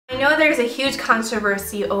know there's a huge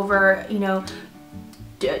controversy over, you know,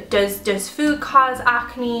 does food cause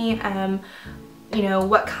acne? You know,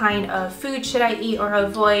 what kind of food should I eat or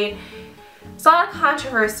avoid? There's a lot of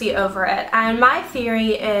controversy over it, and my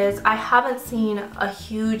theory is I haven't seen a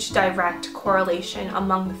huge direct correlation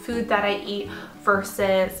among the food that I eat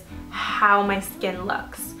versus how my skin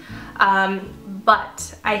looks.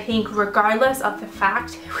 But I think regardless of the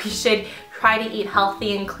fact, we should try to eat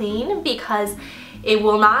healthy and clean, because it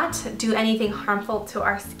will not do anything harmful to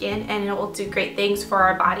our skin and it will do great things for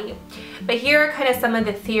our body. But here are kind of some of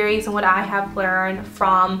the theories and what I have learned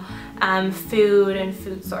from food and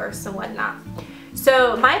food source and whatnot.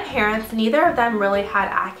 So my parents, neither of them really had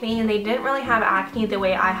acne, and they didn't really have acne the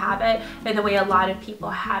way I have it and the way a lot of people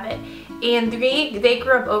have it. And they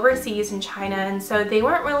grew up overseas in China, and so they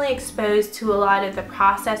weren't really exposed to a lot of the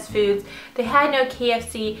processed foods. They had no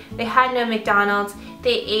KFC, they had no McDonald's.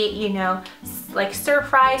 They ate, you know, like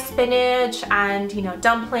stir-fry spinach and, you know,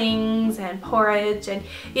 dumplings and porridge and,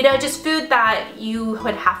 you know, just food that you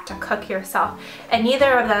would have to cook yourself. And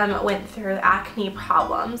neither of them went through acne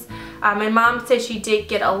problems. My mom said she did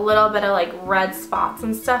get a little bit of like red spots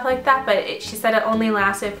and stuff like that, but she said it only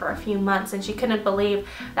lasted for a few months, and she couldn't believe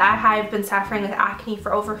that I've been suffering with acne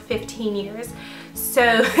for over 15 years.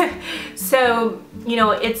 So, you know,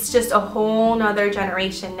 it's just a whole nother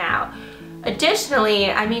generation now. Additionally,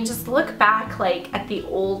 I mean, just look back like at the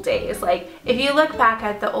old days. Like if you look back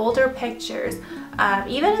at the older pictures,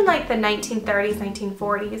 even in like the 1930s,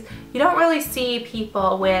 1940s, you don't really see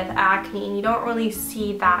people with acne. You don't really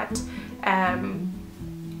see that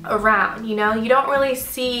around, you know? You don't really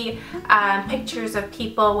see pictures of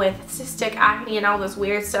people with cystic acne and all this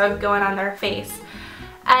weird stuff going on their face.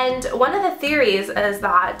 And one of the theories is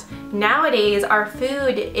that nowadays our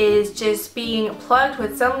food is just being plugged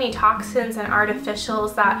with so many toxins and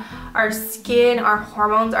artificials that our skin, our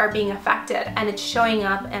hormones are being affected, and it's showing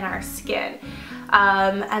up in our skin.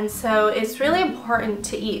 And so it's really important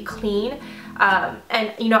to eat clean.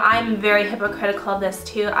 And you know, I'm very hypocritical of this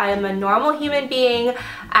too. I am a normal human being,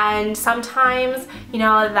 and sometimes, you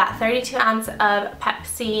know, that 32 ounce of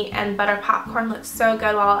Pepsi and butter popcorn looks so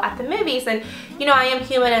good while at the movies, and you know, I am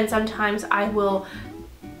human and sometimes I will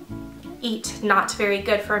eat not very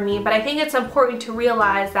good for me. But I think it's important to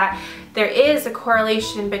realize that there is a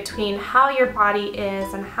correlation between how your body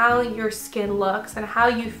is and how your skin looks and how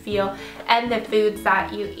you feel and the foods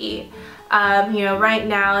that you eat. You know, right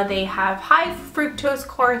now they have high fructose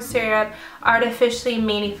corn syrup, artificially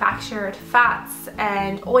manufactured fats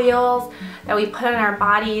and oils that we put in our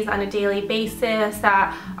bodies on a daily basis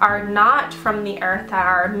that are not from the earth, that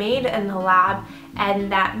are made in the lab, and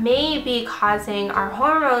that may be causing our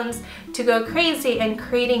hormones to go crazy and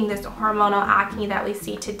creating this hormonal acne that we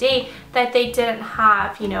see today that they didn't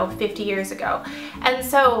have, you know, 50 years ago. And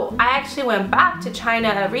so I actually went back to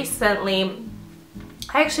China recently.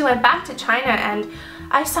 And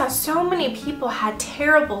I saw so many people had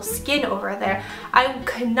terrible skin over there. I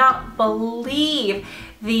could not believe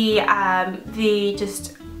the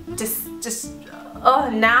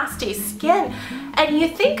nasty skin. And you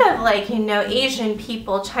think of, like, you know, Asian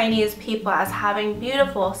people, Chinese people as having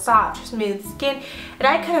beautiful, soft, smooth skin, and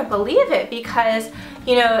I couldn't believe it because,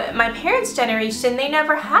 you know, my parents' generation, they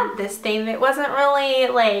never had this thing. It wasn't really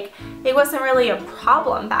like, it wasn't really a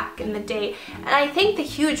problem back in the day. And I think the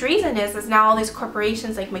huge reason is now all these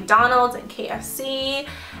corporations like McDonald's and KFC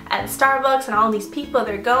and Starbucks and all these people,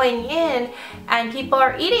 they're going in and people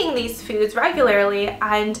are eating these foods regularly,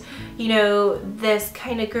 and you know, this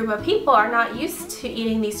kind of group of people are not used to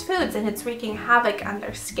eating these foods, and it's wreaking havoc on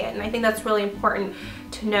their skin. And I think that's really important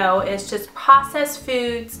to know, is just processed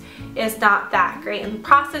foods is not that great. And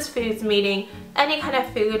processed foods meaning any kind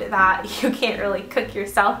of food that you can't really cook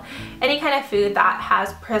yourself, any kind of food that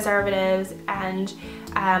has preservatives and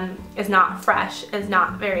is not fresh is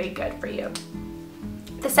not very good for you.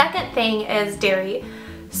 The second thing is dairy.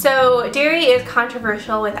 So dairy is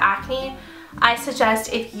controversial with acne. I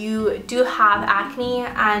suggest if you do have acne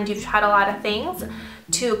and you've tried a lot of things,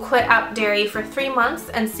 to quit out dairy for 3 months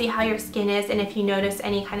and see how your skin is and if you notice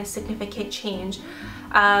any kind of significant change.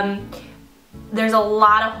 There's a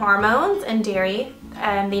lot of hormones in dairy,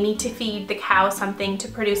 and they need to feed the cow something to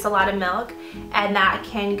produce a lot of milk, and that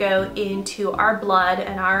can go into our blood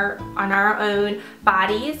and on our own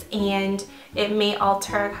bodies, and it may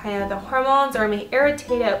alter kind of the hormones or may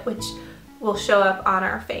irritate it, which will show up on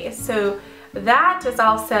our face. So that is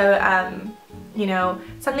also you know,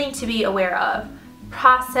 something to be aware of.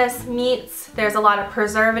 Processed meats, there's a lot of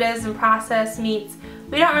preservatives in processed meats.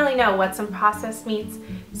 We don't really know what's in processed meats,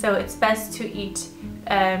 so it's best to eat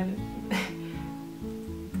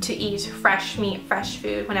to eat fresh meat, fresh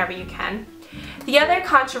food whenever you can. The other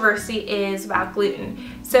controversy is about gluten.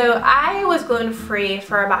 So I was gluten-free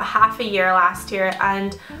for about half a year last year,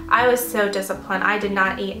 and I was so disciplined. I did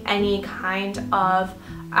not eat any kind of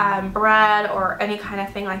bread or any kind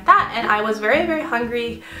of thing like that, and I was very, very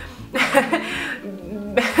hungry.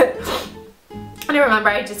 I don't remember,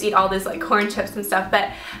 I just eat all this like corn chips and stuff, but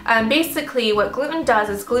basically what gluten does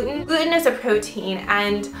is gluten is a protein,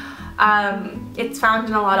 and it's found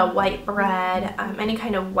in a lot of white bread, any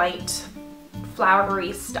kind of white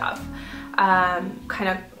floury stuff, kind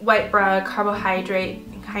of white bread, carbohydrate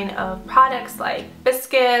kind of products like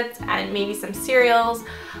biscuits and maybe some cereals.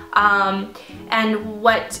 And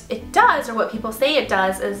what it does, or what people say it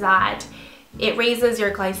does, is that it raises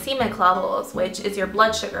your glycemic levels, which is your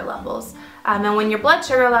blood sugar levels. And when your blood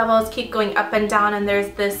sugar levels keep going up and down and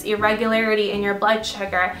there's this irregularity in your blood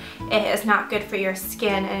sugar, it is not good for your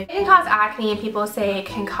skin. And it can cause acne, and people say it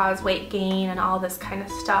can cause weight gain and all this kind of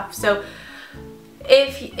stuff. So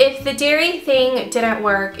if the dairy thing didn't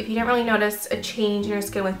work, if you didn't really notice a change in your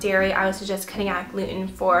skin with dairy, I would suggest cutting out gluten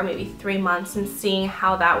for maybe 3 months and seeing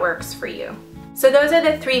how that works for you. So those are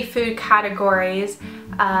the 3 food categories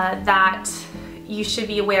that you should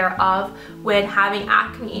be aware of when having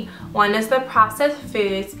acne. 1 is the processed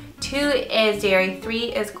foods, 2 is dairy,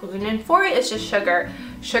 3 is gluten, and 4 is just sugar.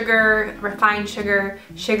 Sugar, refined sugar,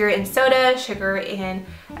 sugar in soda, sugar in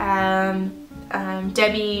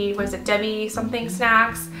Debbie something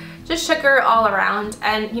snacks, just sugar all around.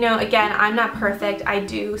 And you know, again, I'm not perfect. I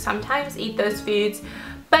do sometimes eat those foods,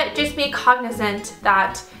 but just be cognizant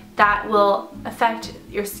that that will affect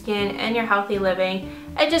your skin and your healthy living,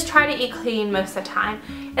 and just try to eat clean most of the time.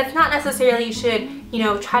 It's not necessarily you should, you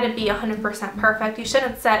know, try to be 100% perfect. You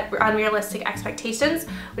shouldn't set unrealistic expectations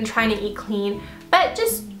when trying to eat clean, but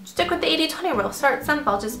just stick with the 80-20 rule. Start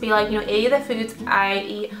simple. Just be like, you know, 80 of the foods I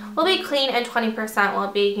eat will be clean and 20%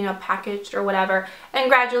 will be, you know, packaged or whatever, and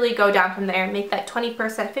gradually go down from there. Make that 20%,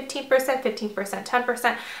 15%, 15%,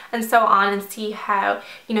 10%, and so on, and see how,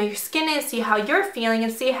 you know, your skin is, see how you're feeling,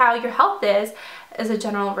 and see how your health is as a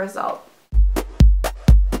general result.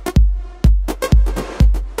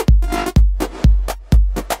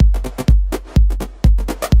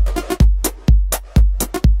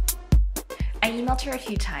 I emailed her a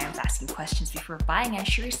few times asking questions before buying, and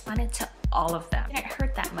she responded to all of them. It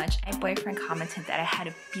hurt that much. My boyfriend commented that I had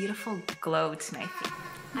a beautiful glow to my face.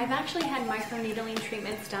 I've actually had microneedling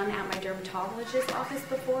treatments done at my dermatologist's office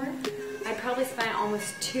before. I probably spent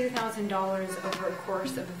almost $2,000 over a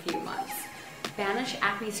course of a few months. Vanish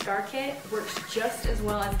Acne Scar Kit works just as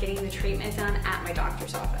well as getting the treatment done at my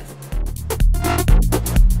doctor's office.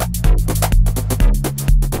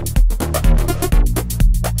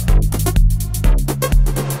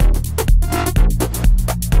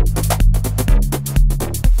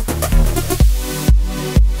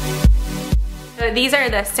 So these are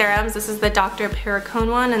the serums. This is the Dr. Perricone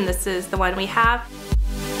one, and this is the one we have.